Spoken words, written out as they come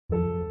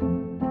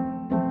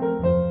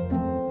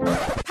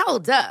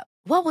Hold up.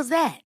 What was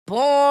that?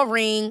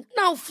 Boring.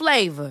 No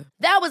flavor.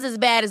 That was as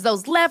bad as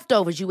those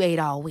leftovers you ate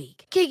all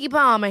week. Keke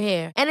Palmer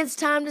here, and it's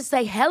time to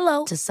say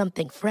hello to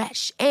something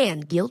fresh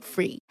and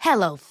guilt-free.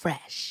 Hello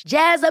Fresh.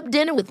 Jazz up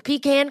dinner with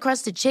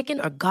pecan-crusted chicken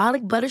or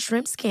garlic butter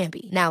shrimp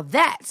scampi. Now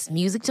that's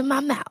music to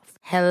my mouth.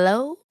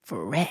 Hello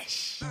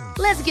Fresh.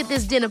 Let's get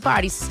this dinner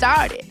party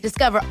started.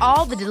 Discover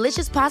all the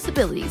delicious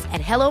possibilities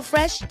at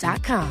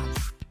hellofresh.com.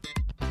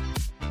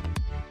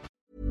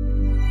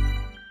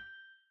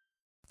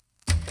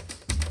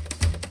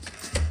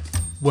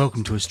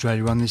 Welcome to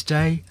Australia on this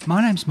day. My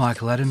name's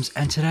Michael Adams,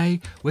 and today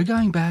we're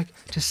going back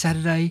to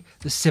Saturday,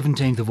 the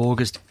 17th of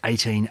August,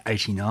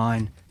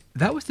 1889.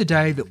 That was the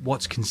day that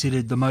what's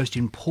considered the most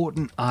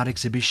important art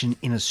exhibition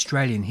in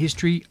Australian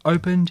history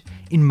opened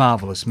in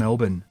marvellous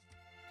Melbourne.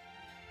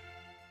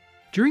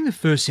 During the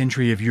first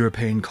century of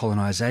European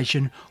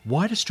colonisation,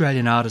 white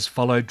Australian artists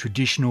followed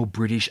traditional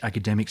British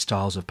academic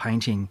styles of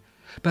painting.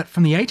 But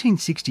from the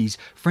 1860s,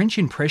 French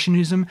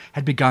Impressionism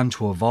had begun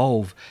to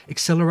evolve,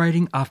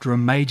 accelerating after a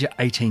major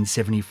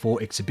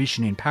 1874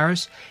 exhibition in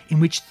Paris in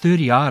which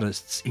 30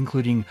 artists,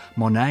 including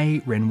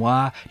Monet,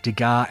 Renoir,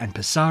 Degas and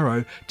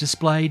Pissarro,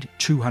 displayed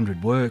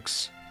 200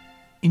 works.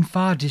 In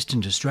far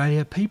distant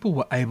Australia, people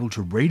were able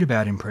to read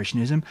about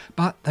Impressionism,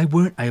 but they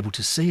weren't able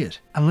to see it,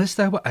 unless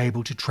they were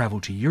able to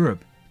travel to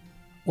Europe.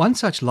 One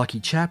such lucky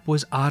chap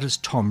was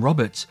artist Tom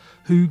Roberts,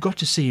 who got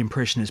to see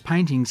Impressionist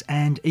paintings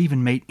and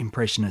even meet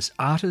Impressionist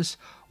artists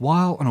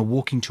while on a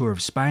walking tour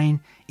of Spain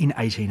in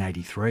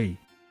 1883.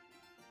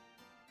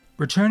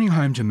 Returning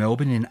home to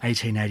Melbourne in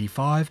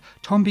 1885,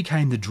 Tom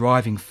became the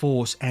driving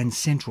force and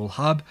central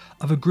hub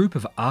of a group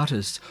of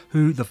artists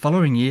who, the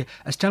following year,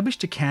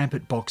 established a camp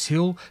at Box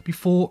Hill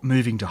before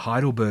moving to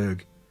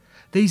Heidelberg.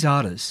 These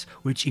artists,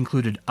 which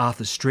included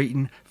Arthur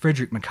Streeton,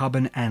 Frederick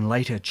McCubbin and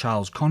later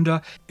Charles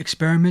Conder,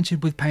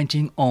 experimented with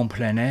painting en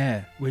plein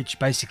air, which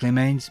basically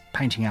means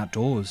painting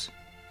outdoors.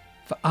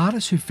 For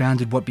artists who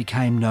founded what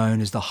became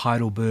known as the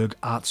Heidelberg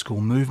Art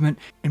School movement,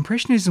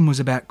 Impressionism was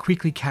about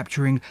quickly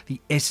capturing the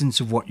essence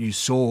of what you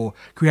saw,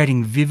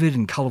 creating vivid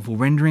and colourful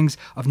renderings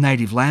of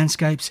native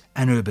landscapes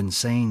and urban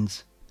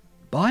scenes.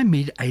 By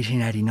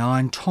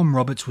mid-1889, Tom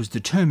Roberts was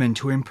determined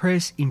to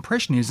impress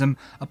Impressionism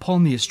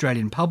upon the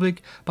Australian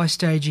public by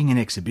staging an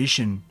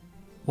exhibition.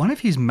 One of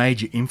his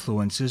major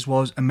influences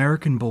was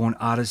American-born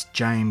artist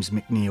James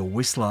McNeill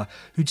Whistler,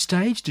 who'd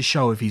staged a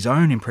show of his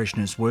own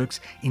Impressionist works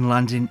in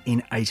London in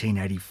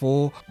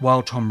 1884,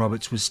 while Tom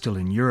Roberts was still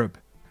in Europe.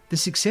 The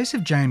success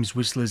of James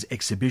Whistler's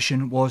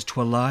exhibition was to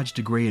a large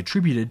degree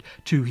attributed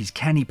to his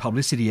canny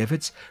publicity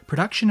efforts,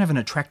 production of an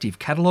attractive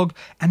catalogue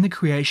and the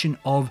creation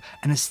of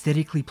an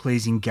aesthetically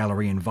pleasing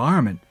gallery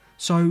environment.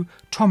 So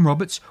Tom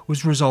Roberts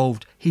was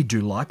resolved he'd do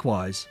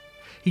likewise.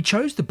 He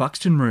chose the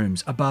Buxton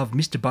Rooms above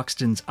Mr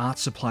Buxton's art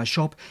supply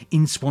shop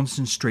in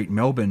Swanston Street,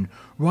 Melbourne,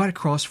 right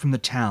across from the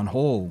Town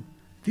Hall.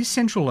 This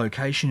central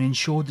location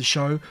ensured the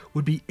show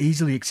would be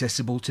easily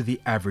accessible to the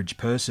average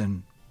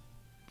person.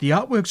 The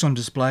artworks on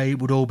display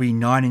would all be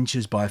 9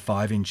 inches by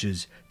 5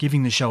 inches,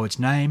 giving the show its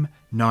name,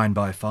 9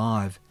 by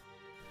 5.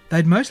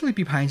 They'd mostly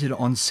be painted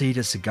on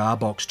cedar cigar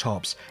box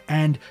tops,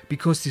 and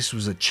because this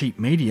was a cheap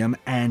medium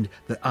and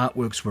the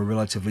artworks were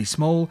relatively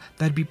small,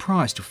 they'd be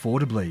priced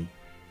affordably.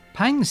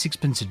 Paying the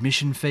 6pence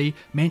admission fee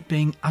meant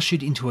being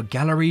ushered into a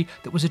gallery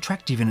that was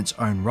attractive in its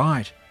own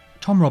right.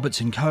 Tom Roberts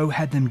 & Co.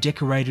 had them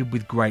decorated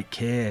with great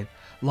care.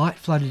 Light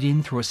flooded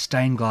in through a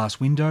stained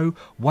glass window,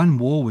 one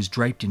wall was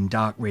draped in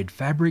dark red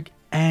fabric,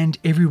 and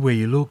everywhere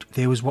you looked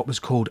there was what was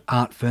called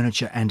art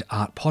furniture and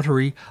art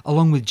pottery,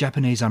 along with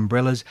Japanese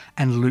umbrellas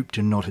and looped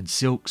and knotted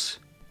silks.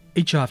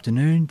 Each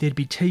afternoon there'd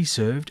be tea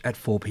served at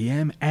 4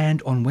 p.m,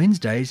 and on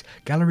Wednesdays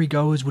gallery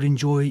goers would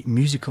enjoy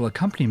musical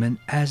accompaniment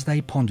as they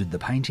pondered the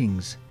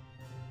paintings.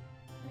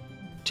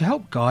 To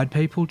help guide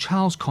people,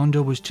 Charles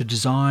Conder was to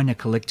design a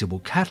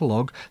collectible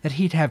catalogue that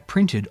he'd have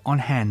printed on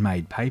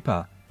handmade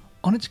paper.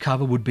 On its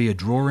cover would be a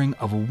drawing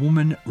of a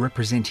woman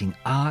representing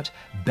art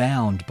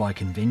bound by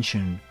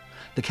convention.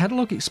 The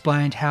catalogue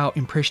explained how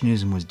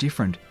Impressionism was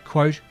different.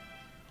 Quote,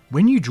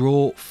 "When you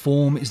draw,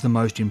 form is the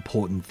most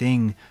important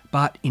thing,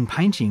 but in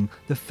painting,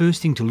 the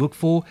first thing to look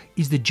for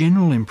is the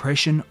general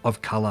impression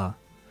of colour."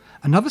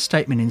 Another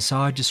statement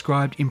inside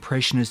described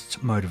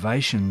Impressionists'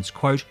 motivations.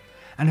 Quote,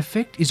 "An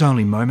effect is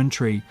only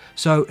momentary,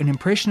 so an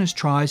Impressionist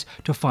tries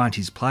to find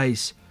his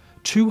place.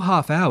 2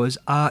 half hours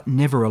are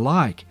never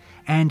alike,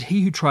 and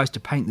he who tries to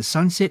paint the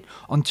sunset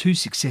on 2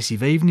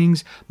 successive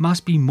evenings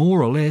must be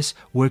more or less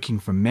working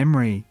from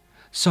memory.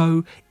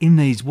 So, in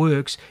these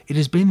works, it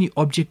has been the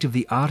object of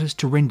the artist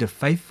to render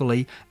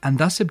faithfully and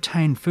thus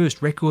obtain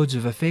first records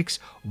of effects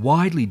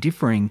widely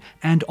differing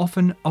and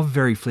often of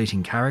very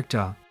fleeting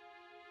character."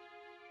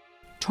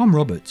 Tom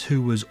Roberts,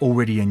 who was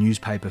already a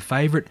newspaper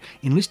favourite,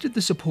 enlisted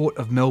the support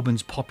of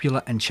Melbourne's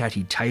popular and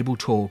chatty Table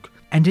Talk,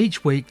 and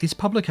each week this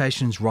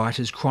publication's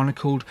writers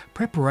chronicled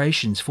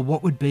preparations for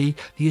what would be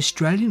the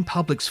Australian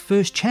public's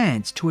first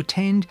chance to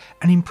attend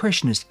an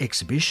Impressionist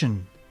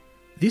exhibition.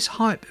 This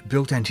hype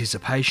built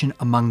anticipation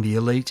among the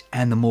elite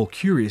and the more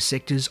curious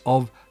sectors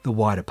of the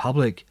wider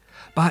public.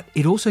 but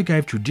it also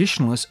gave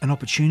traditionalists an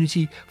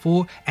opportunity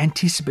for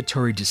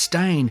anticipatory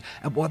disdain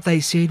at what they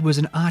said was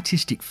an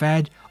artistic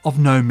fad of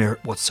no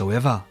merit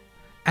whatsoever.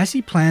 As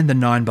he planned the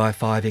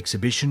 9x5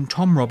 exhibition,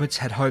 Tom Roberts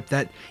had hoped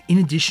that, in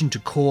addition to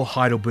core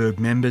Heidelberg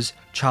members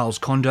Charles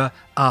Conder,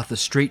 Arthur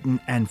Streeton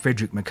and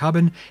Frederick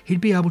McCubbin, he'd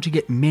be able to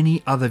get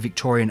many other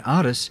Victorian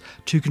artists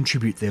to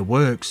contribute their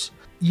works.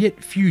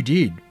 Yet few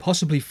did,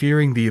 possibly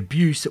fearing the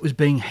abuse that was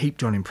being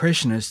heaped on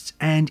Impressionists,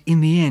 and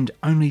in the end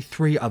only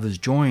 3 others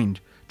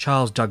joined: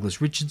 Charles Douglas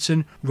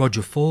Richardson,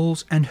 Roger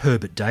Falls and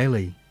Herbert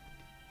Daly.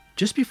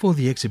 Just before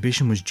the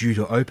exhibition was due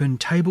to open,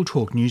 Table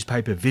Talk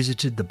newspaper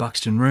visited the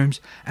Buxton Rooms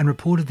and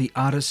reported the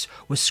artists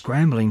were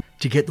scrambling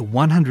to get the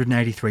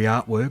 183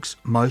 artworks,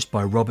 most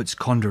by Roberts,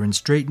 Conder and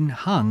Streeton,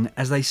 hung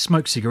as they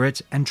smoked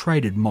cigarettes and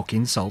traded mock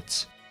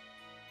insults.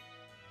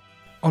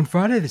 On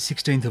Friday the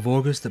 16th of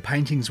August, the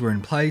paintings were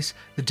in place,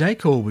 the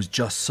decor was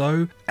just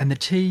so, and the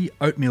tea,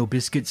 oatmeal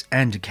biscuits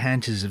and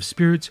decanters of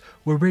spirits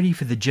were ready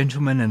for the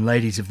gentlemen and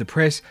ladies of the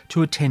press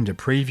to attend a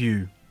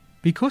preview.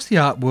 Because the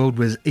art world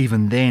was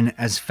even then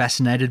as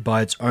fascinated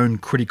by its own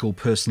critical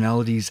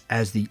personalities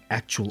as the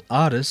actual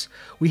artists,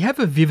 we have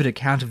a vivid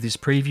account of this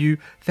preview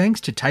thanks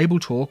to Table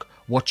Talk,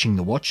 Watching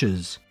the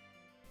Watchers.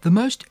 The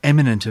most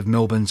eminent of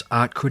Melbourne's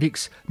art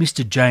critics,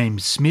 Mr.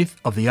 James Smith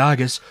of the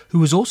Argus, who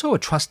was also a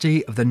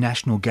trustee of the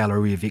National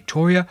Gallery of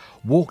Victoria,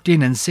 walked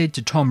in and said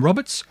to Tom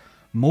Roberts,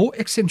 "More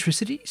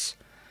eccentricities?"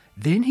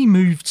 Then he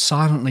moved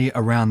silently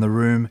around the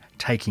room,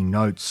 taking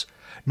notes.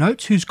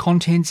 Notes whose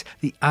contents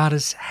the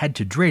artist had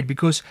to dread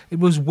because it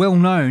was well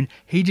known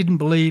he didn't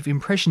believe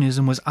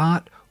Impressionism was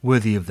art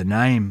worthy of the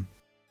name.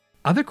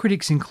 Other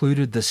critics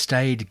included the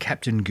staid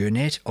Captain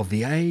Gurnett of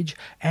The Age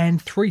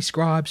and 3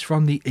 scribes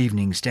from the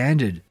Evening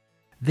Standard.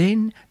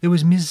 Then there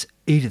was Ms.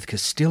 Edith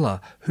Castilla,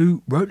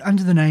 who wrote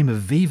under the name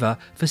of Viva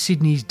for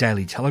Sydney's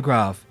Daily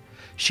Telegraph.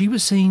 She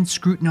was seen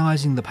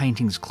scrutinising the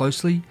paintings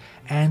closely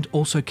and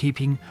also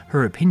keeping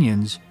her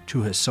opinions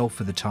to herself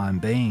for the time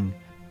being.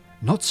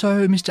 Not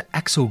so Mr.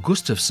 Axel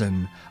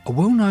Gustafsson, a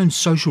well-known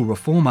social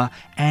reformer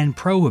and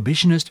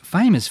prohibitionist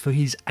famous for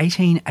his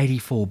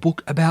 1884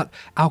 book about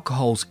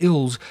alcohol's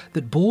ills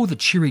that bore the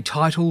cheery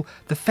title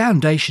The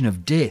Foundation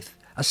of Death,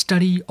 a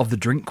study of the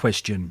drink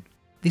question.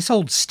 This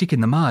old stick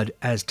in the mud,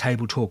 as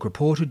Table Talk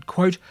reported,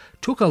 quote,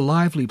 took a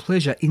lively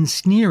pleasure in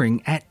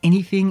sneering at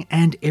anything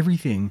and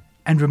everything,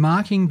 and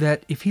remarking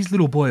that if his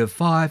little boy of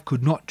 5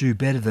 could not do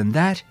better than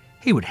that,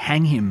 he would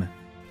hang him.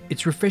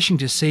 It's refreshing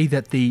to see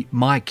that the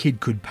 "my kid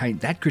could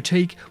paint that"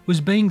 critique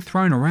was being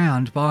thrown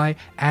around by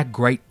our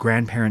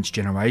great-grandparents'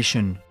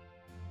 generation.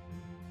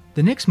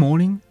 The next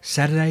morning,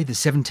 Saturday the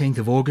 17th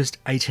of August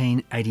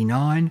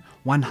 1889,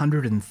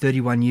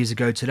 131 years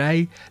ago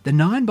today, the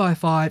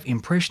 9x5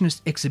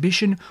 Impressionist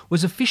exhibition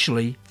was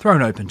officially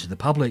thrown open to the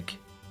public.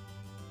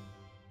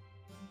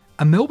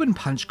 A Melbourne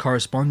Punch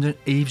correspondent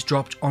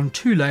eavesdropped on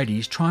 2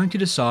 ladies trying to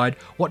decide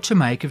what to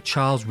make of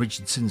Charles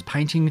Richardson's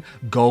painting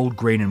Gold,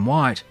 Green and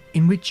White,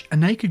 in which a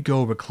naked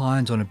girl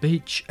reclines on a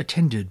beach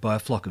attended by a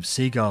flock of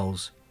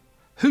seagulls.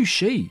 "Who's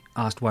she?"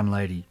 asked one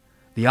lady.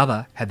 The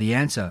other had the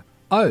answer.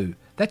 "Oh,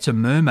 that's a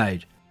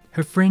mermaid."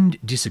 Her friend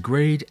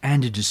disagreed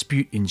and a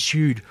dispute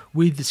ensued,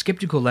 with the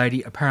sceptical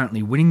lady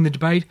apparently winning the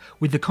debate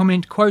with the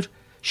comment, quote,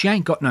 "She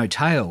ain't got no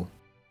tail."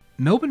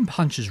 Melbourne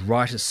Punch's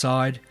right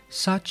aside,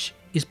 such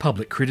is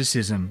public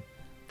criticism.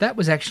 That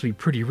was actually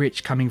pretty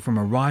rich coming from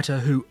a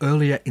writer who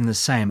earlier in the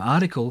same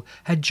article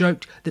had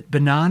joked that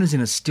bananas in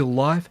a still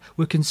life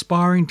were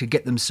conspiring to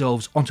get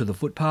themselves onto the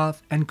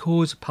footpath and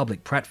cause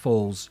public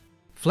pratfalls.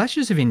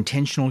 Flashes of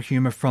intentional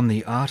humour from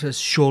the artist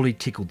surely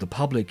tickled the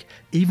public,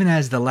 even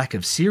as the lack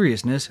of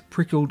seriousness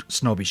prickled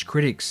snobbish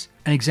critics.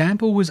 An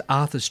example was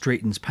Arthur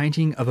Streeton's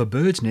painting of a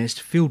bird's nest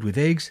filled with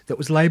eggs that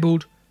was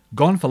labelled,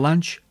 "Gone for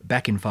lunch,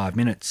 back in 5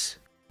 minutes."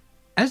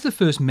 As the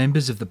first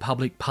members of the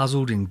public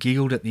puzzled and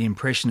giggled at the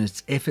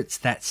Impressionists' efforts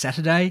that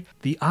Saturday,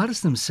 the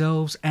artists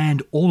themselves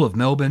and all of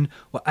Melbourne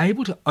were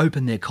able to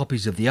open their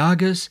copies of the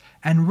Argus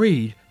and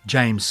read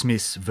James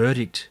Smith's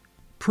verdict.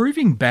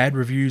 Proving bad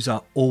reviews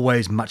are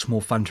always much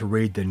more fun to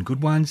read than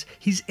good ones,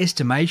 his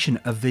estimation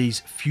of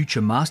these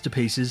future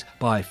masterpieces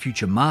by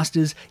future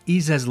masters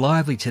is as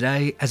lively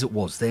today as it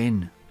was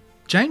then.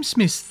 James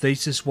Smith's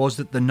thesis was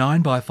that the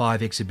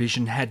 9x5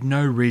 exhibition had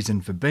no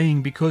reason for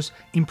being because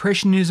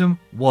Impressionism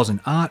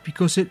wasn't art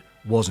because it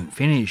wasn't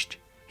finished.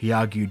 He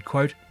argued,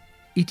 quote,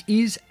 "It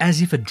is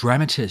as if a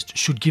dramatist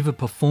should give a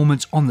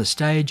performance on the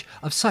stage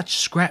of such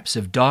scraps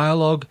of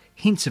dialogue,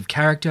 hints of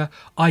character,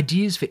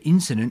 ideas for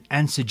incident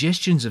and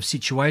suggestions of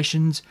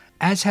situations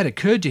as had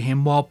occurred to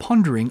him while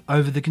pondering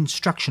over the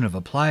construction of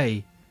a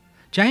play."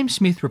 James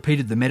Smith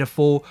repeated the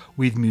metaphor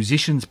with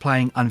musicians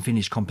playing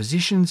unfinished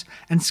compositions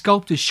and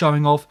sculptors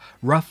showing off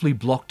roughly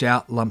blocked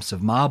out lumps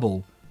of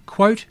marble.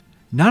 Quote,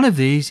 "None of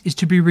these is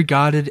to be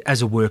regarded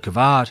as a work of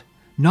art,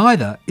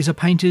 neither is a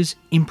painter's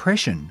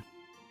impression."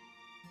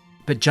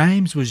 But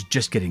James was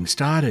just getting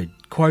started.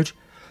 Quote,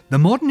 The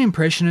modern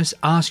Impressionists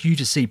ask you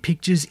to see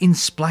pictures in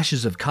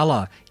splashes of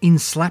colour, in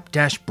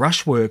slapdash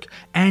brushwork,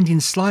 and in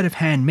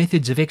sleight-of-hand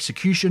methods of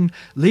execution,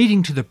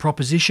 leading to the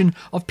proposition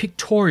of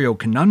pictorial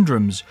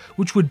conundrums,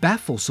 which would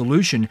baffle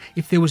solution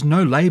if there was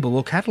no label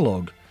or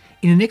catalogue.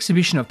 In an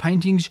exhibition of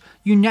paintings,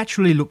 you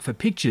naturally look for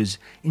pictures,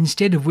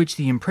 instead of which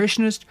the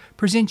Impressionist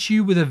presents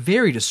you with a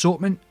varied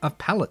assortment of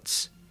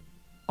palettes.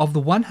 Of the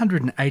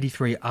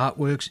 183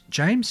 artworks,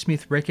 James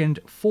Smith reckoned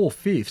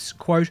 4/5,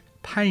 quote,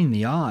 pain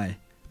the eye.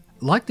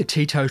 Like the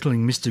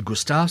teetotaling Mr.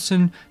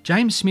 Gustafsson,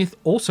 James Smith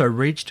also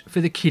reached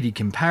for the kiddie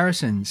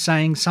comparison,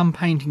 saying some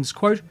paintings,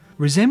 quote,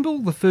 resemble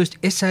the first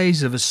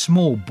essays of a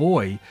small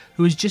boy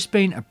who has just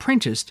been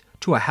apprenticed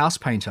to a house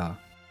painter.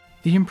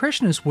 The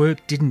Impressionist work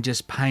didn't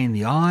just pain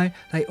the eye,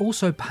 they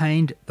also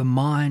pained the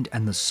mind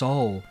and the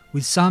soul,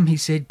 with some, he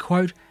said,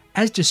 quote,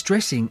 as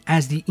distressing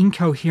as the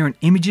incoherent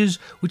images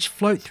which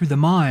float through the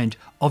mind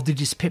of the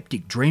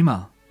dyspeptic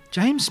dreamer.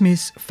 James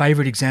Smith's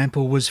favourite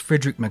example was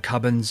Frederick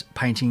McCubbin's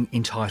painting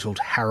entitled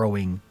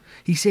Harrowing.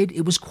 He said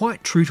it was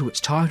quite true to its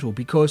title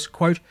because,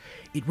 quote,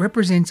 it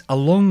represents a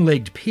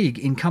long-legged pig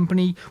in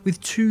company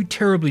with two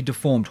terribly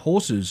deformed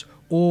horses,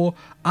 or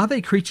are they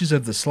creatures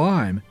of the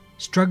slime,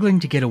 struggling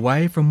to get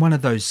away from one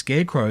of those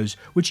scarecrows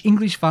which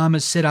English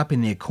farmers set up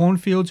in their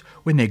cornfields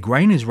when their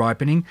grain is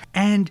ripening,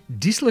 and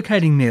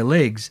dislocating their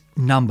legs,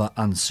 number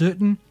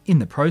uncertain, in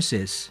the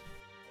process.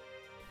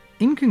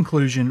 In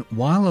conclusion,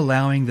 while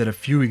allowing that a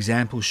few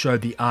examples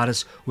showed the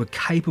artists were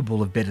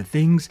capable of better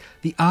things,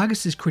 the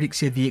Argos's critics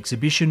said the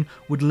exhibition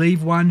would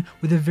leave one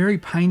with a very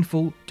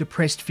painful,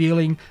 depressed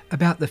feeling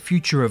about the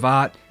future of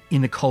art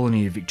in the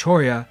colony of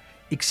Victoria,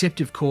 except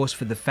of course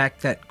for the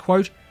fact that,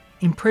 quote,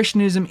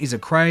 Impressionism is a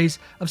craze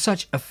of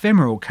such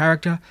ephemeral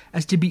character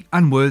as to be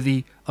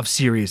unworthy of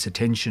serious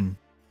attention.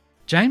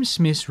 James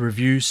Smith's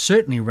review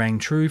certainly rang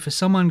true for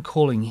someone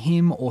calling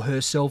him or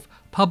herself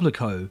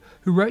Publico,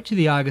 who wrote to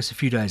the Argus a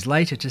few days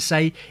later to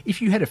say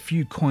if you had a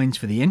few coins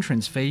for the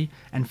entrance fee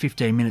and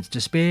 15 minutes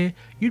to spare,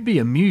 you'd be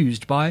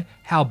amused by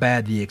how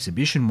bad the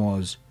exhibition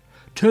was.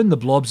 Turn the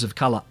blobs of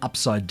colour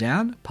upside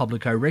down,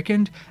 Publico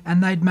reckoned,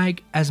 and they'd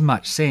make as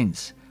much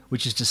sense,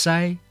 which is to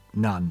say,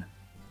 none.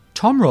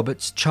 Tom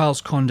Roberts,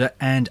 Charles Conder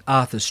and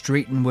Arthur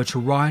Streeton were to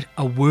write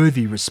a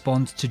worthy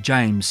response to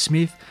James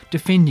Smith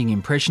defending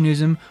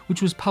Impressionism,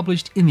 which was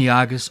published in the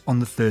Argus on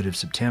the 3rd of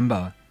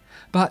September.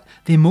 But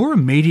their more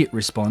immediate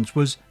response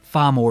was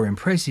far more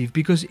impressive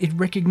because it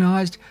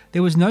recognised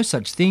there was no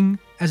such thing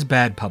as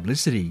bad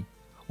publicity.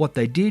 What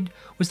they did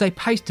was they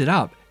pasted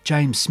up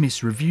James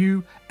Smith's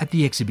review at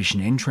the exhibition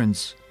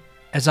entrance.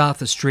 As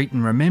Arthur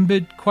Streeton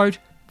remembered, quote,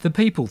 the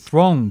people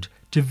thronged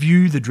to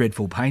view the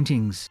dreadful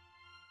paintings.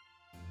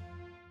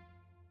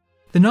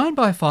 The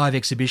 9x5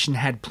 exhibition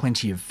had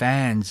plenty of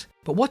fans,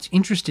 but what's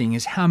interesting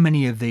is how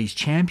many of these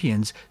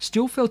champions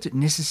still felt it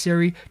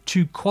necessary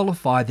to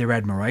qualify their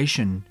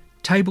admiration.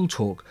 Table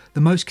Talk,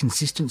 the most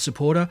consistent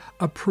supporter,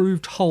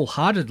 approved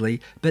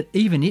wholeheartedly, but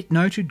even it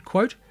noted,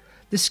 quote,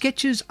 the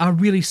sketches are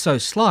really so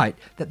slight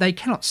that they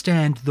cannot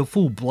stand the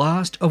full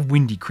blast of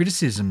windy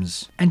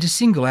criticisms, and to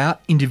single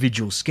out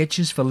individual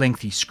sketches for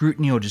lengthy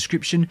scrutiny or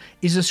description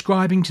is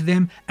ascribing to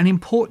them an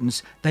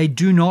importance they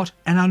do not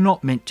and are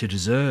not meant to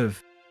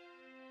deserve.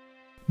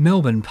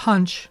 Melbourne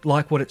Punch,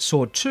 like what it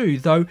saw too,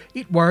 though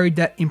it worried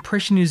that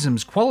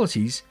Impressionism's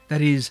qualities,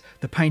 that is,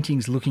 the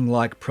paintings looking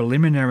like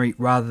preliminary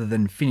rather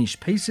than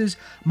finished pieces,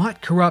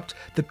 might corrupt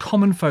the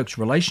common folk's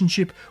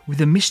relationship with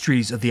the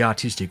mysteries of the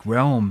artistic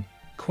realm.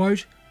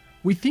 Quote,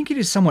 we think it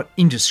is somewhat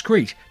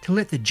indiscreet to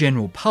let the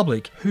general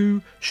public,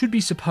 who should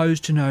be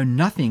supposed to know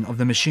nothing of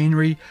the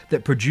machinery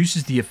that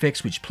produces the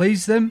effects which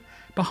please them,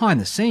 behind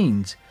the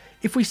scenes.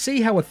 If we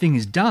see how a thing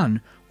is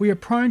done, we are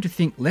prone to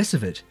think less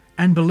of it,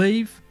 and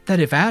believe that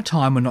if our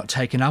time were not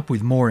taken up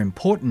with more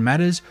important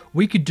matters,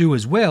 we could do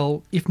as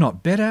well, if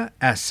not better,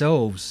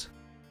 ourselves.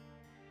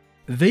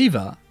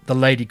 Viva, the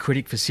lady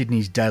critic for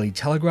Sydney's Daily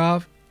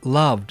Telegraph,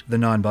 loved the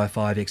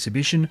 9x5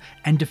 exhibition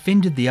and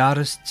defended the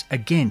artists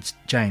against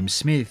James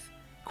Smith.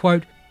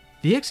 Quote,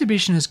 the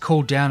exhibition has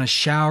called down a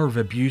shower of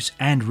abuse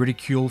and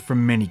ridicule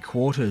from many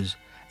quarters,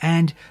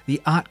 and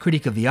the art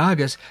critic of the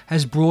Argus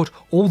has brought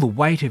all the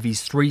weight of his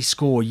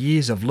 70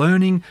 years of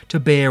learning to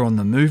bear on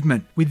the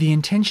movement, with the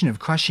intention of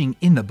crushing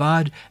in the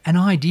bud an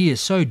idea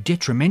so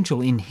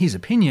detrimental, in his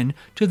opinion,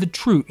 to the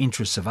true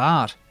interests of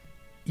art.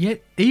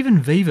 Yet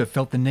even Viva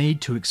felt the need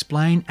to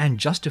explain and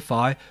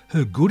justify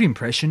her good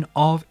impression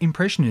of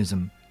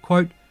Impressionism.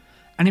 Quote,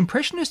 an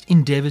Impressionist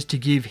endeavours to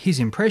give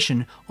his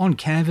impression on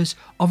canvas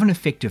of an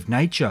effective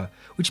nature,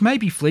 which may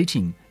be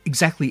fleeting,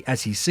 exactly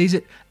as he sees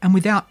it and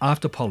without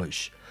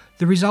after-polish.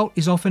 The result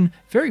is often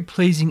very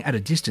pleasing at a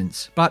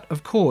distance, but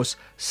of course,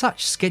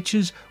 such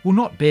sketches will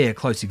not bear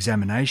close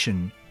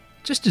examination.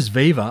 Just as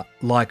Viva,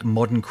 like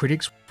modern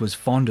critics, was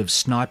fond of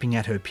sniping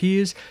at her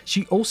peers,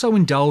 she also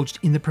indulged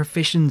in the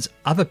profession's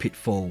other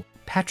pitfall,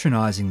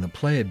 patronising the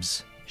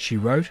plebs. She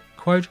wrote,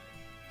 quote,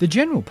 the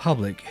general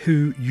public,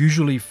 who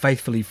usually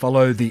faithfully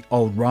follow the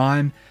old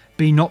rhyme,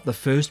 be not the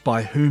first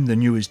by whom the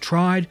new is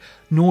tried,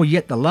 nor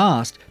yet the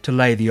last to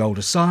lay the old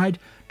aside,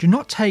 do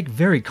not take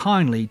very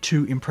kindly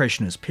to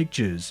Impressionist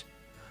pictures.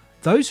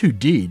 Those who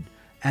did,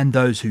 and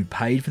those who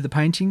paid for the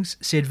paintings,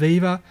 said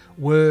Viva,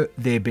 were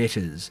their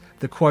betters,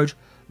 the quote,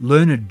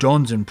 learned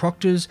dons and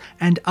proctors,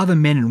 and other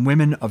men and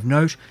women of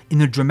note in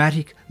the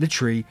dramatic,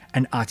 literary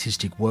and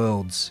artistic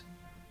worlds.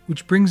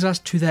 Which brings us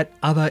to that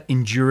other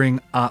enduring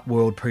art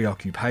world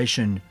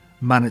preoccupation,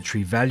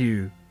 monetary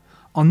value.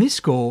 On this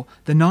score,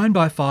 the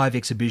 9x5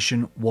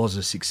 exhibition was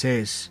a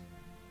success.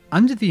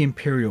 Under the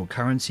imperial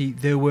currency,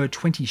 there were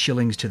 20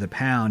 shillings to the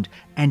pound,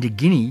 and a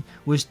guinea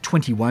was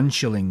 21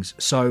 shillings,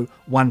 so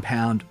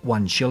 £1,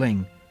 1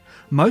 shilling.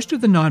 Most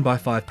of the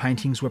 9x5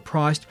 paintings were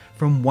priced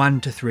from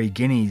 1 to 3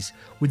 guineas,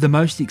 with the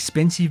most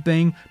expensive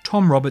being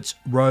Tom Roberts'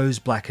 Rose,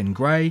 Black and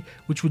Grey,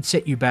 which would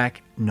set you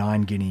back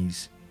 9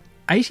 guineas.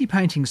 80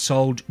 paintings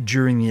sold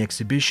during the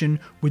exhibition,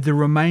 with the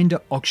remainder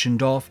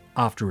auctioned off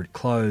after it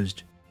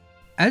closed.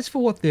 As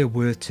for what they're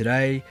worth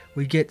today,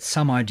 we get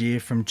some idea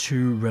from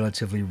 2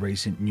 relatively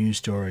recent news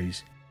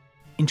stories.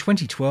 In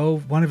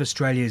 2012, one of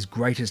Australia's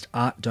greatest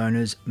art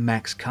donors,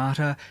 Max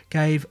Carter,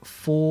 gave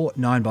 4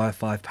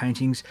 9x5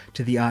 paintings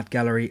to the Art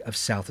Gallery of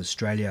South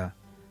Australia.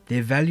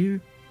 Their value?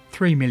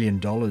 $3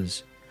 million.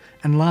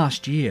 And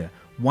last year,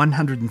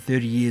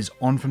 130 years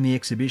on from the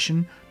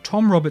exhibition,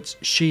 Tom Roberts'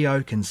 She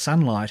Oak and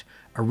Sunlight,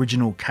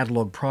 original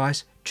catalogue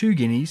price, 2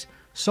 guineas,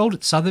 sold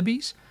at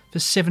Sotheby's for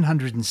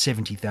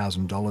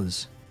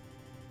 $770,000.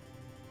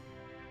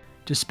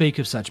 To speak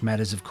of such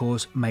matters, of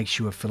course, makes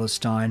you a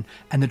Philistine,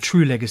 and the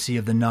true legacy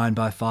of the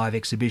 9x5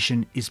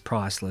 exhibition is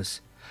priceless.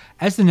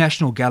 As the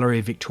National Gallery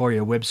of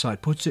Victoria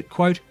website puts it,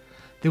 quote,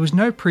 there was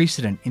no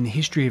precedent in the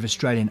history of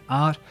Australian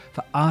art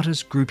for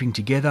artists grouping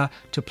together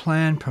to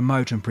plan,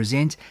 promote and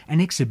present an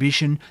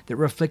exhibition that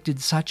reflected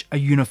such a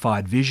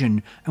unified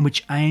vision and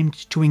which aimed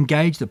to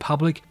engage the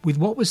public with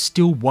what was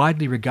still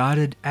widely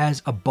regarded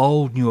as a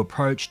bold new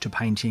approach to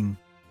painting.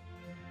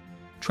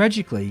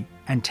 Tragically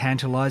and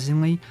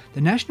tantalisingly, the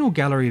National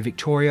Gallery of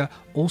Victoria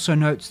also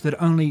notes that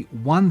only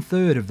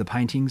 1/3 of the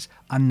paintings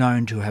are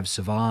known to have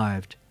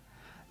survived.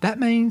 That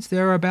means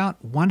there are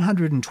about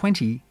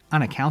 120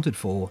 unaccounted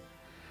for.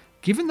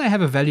 Given they have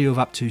a value of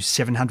up to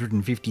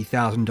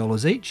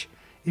 $750,000 each,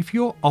 if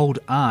your old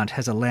aunt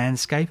has a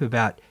landscape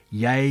about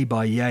yay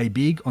by yay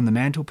big on the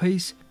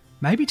mantelpiece,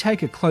 maybe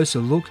take a closer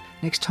look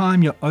next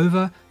time you're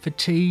over for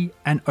tea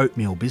and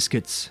oatmeal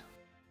biscuits.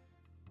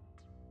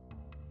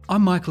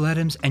 I'm Michael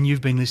Adams and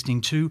you've been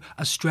listening to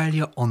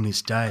Australia on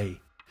This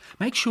Day.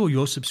 Make sure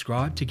you're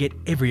subscribed to get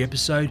every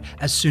episode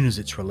as soon as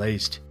it's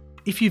released.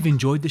 If you've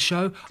enjoyed the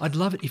show, I'd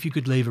love it if you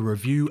could leave a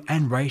review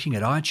and rating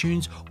at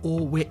iTunes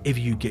or wherever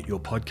you get your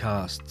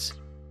podcasts.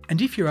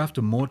 And if you're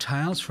after more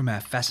tales from our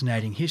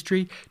fascinating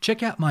history,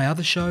 check out my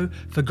other show,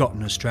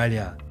 Forgotten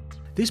Australia.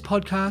 This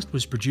podcast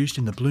was produced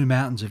in the Blue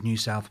Mountains of New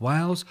South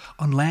Wales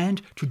on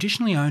land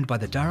traditionally owned by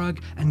the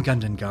Darug and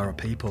Gundungurra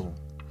people.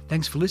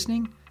 Thanks for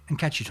listening and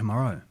catch you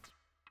tomorrow.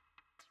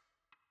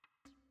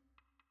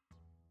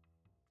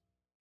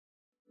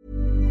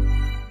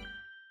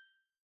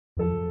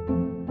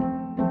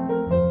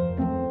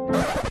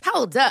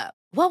 Hold up.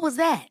 What was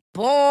that?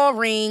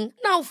 Boring.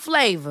 No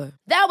flavor.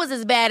 That was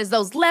as bad as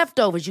those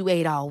leftovers you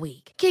ate all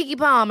week. Keke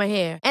Palmer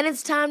here, and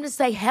it's time to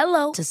say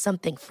hello to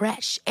something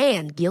fresh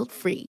and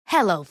guilt-free.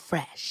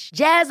 HelloFresh.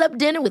 Jazz up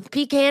dinner with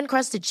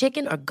pecan-crusted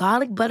chicken or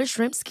garlic butter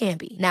shrimp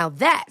scampi. Now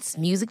that's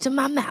music to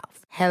my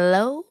mouth.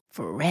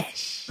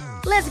 HelloFresh.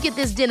 Let's get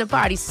this dinner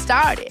party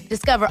started.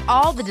 Discover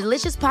all the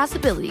delicious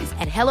possibilities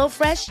at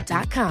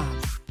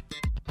HelloFresh.com.